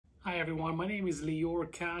Hi everyone, my name is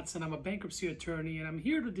Katz and I'm a bankruptcy attorney, and I'm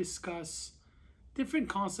here to discuss different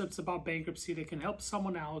concepts about bankruptcy that can help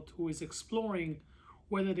someone out who is exploring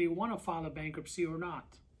whether they want to file a bankruptcy or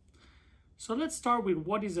not. So let's start with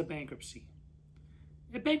what is a bankruptcy.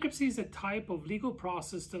 A bankruptcy is a type of legal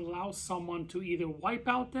process that allows someone to either wipe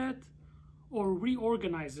out debt or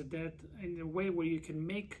reorganize the debt in a way where you can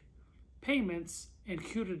make payments and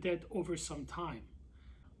cure the debt over some time.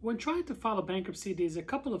 When trying to file a bankruptcy, there's a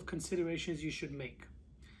couple of considerations you should make.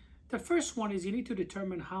 The first one is you need to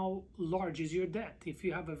determine how large is your debt. If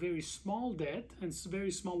you have a very small debt, and very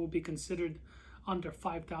small will be considered under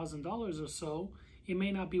 $5,000 or so, it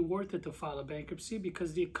may not be worth it to file a bankruptcy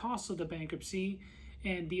because the cost of the bankruptcy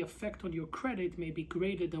and the effect on your credit may be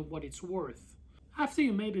greater than what it's worth. After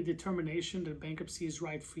you made a determination that bankruptcy is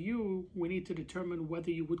right for you, we need to determine whether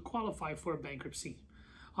you would qualify for a bankruptcy.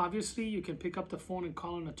 Obviously, you can pick up the phone and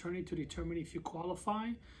call an attorney to determine if you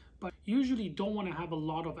qualify, but usually don't want to have a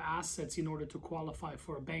lot of assets in order to qualify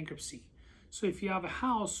for a bankruptcy. So if you have a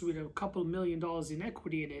house with a couple $1,000,000 in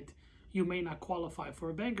equity in it, you may not qualify for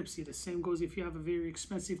a bankruptcy. The same goes if you have a very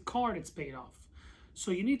expensive car that's paid off.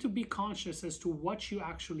 So you need to be conscious as to what you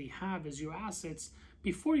actually have as your assets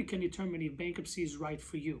before you can determine if bankruptcy is right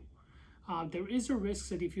for you. There is a risk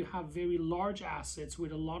that if you have very large assets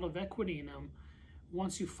with a lot of equity in them,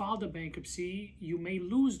 once you file the bankruptcy, you may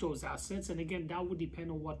lose those assets. And again, that would depend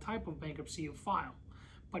on what type of bankruptcy you file.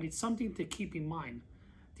 But it's something to keep in mind.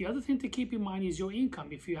 The other thing to keep in mind is your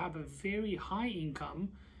income. If you have a very high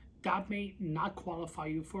income, that may not qualify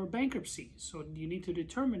you for a bankruptcy. So you need to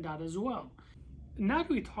determine that as well. Now that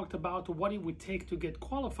we talked about what it would take to get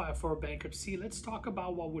qualified for a bankruptcy, let's talk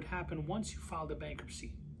about what would happen once you file the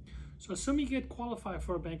bankruptcy. So assuming you get qualified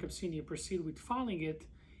for a bankruptcy and you proceed with filing it,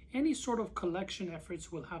 any sort of collection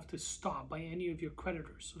efforts will have to stop by any of your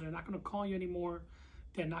creditors. So they're not going to call you anymore.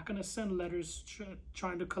 They're not going to send letters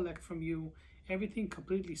trying to collect from you. Everything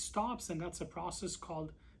completely stops, and that's a process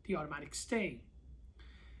called the automatic stay.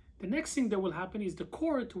 The next thing that will happen is the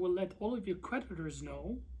court will let all of your creditors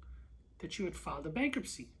know that you had filed a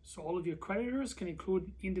bankruptcy. So all of your creditors can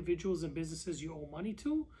include individuals and businesses you owe money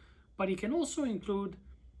to, but it can also include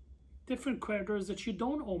different creditors that you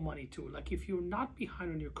don't owe money to. Like if you're not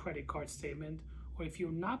behind on your credit card statement, or if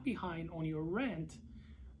you're not behind on your rent,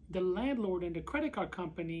 the landlord and the credit card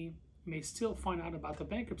company may still find out about the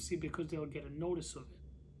bankruptcy because they'll get a notice of it.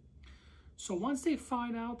 So once they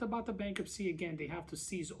find out about the bankruptcy, again, they have to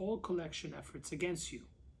cease all collection efforts against you.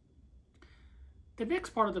 The next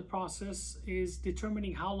part of the process is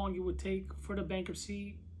determining how long it would take for the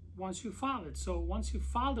bankruptcy once you file it. So once you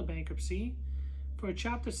file the bankruptcy, for a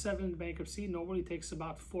Chapter 7 bankruptcy, normally takes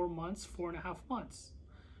about 4 months, 4.5 months.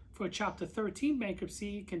 For a Chapter 13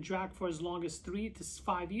 bankruptcy, it can drag for as long as 3 to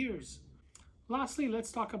 5 years. Lastly,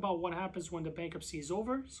 let's talk about what happens when the bankruptcy is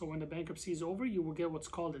over. So when the bankruptcy is over, you will get what's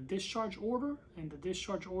called a discharge order. And the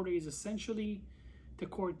discharge order is essentially the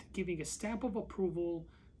court giving a stamp of approval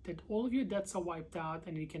that all of your debts are wiped out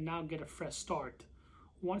and you can now get a fresh start.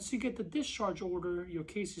 Once you get the discharge order, your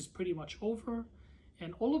case is pretty much over.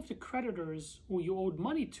 And all of the creditors who you owed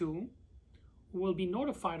money to will be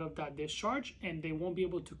notified of that discharge, and they won't be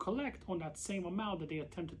able to collect on that same amount that they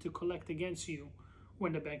attempted to collect against you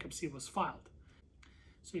when the bankruptcy was filed.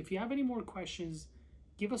 So if you have any more questions,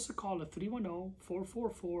 give us a call at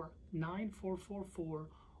 310-444-9444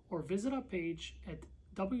 or visit our page at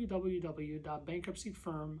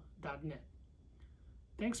www.bankruptcyfirm.net.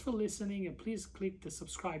 Thanks for listening, and please click the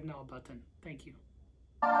subscribe now button. Thank you.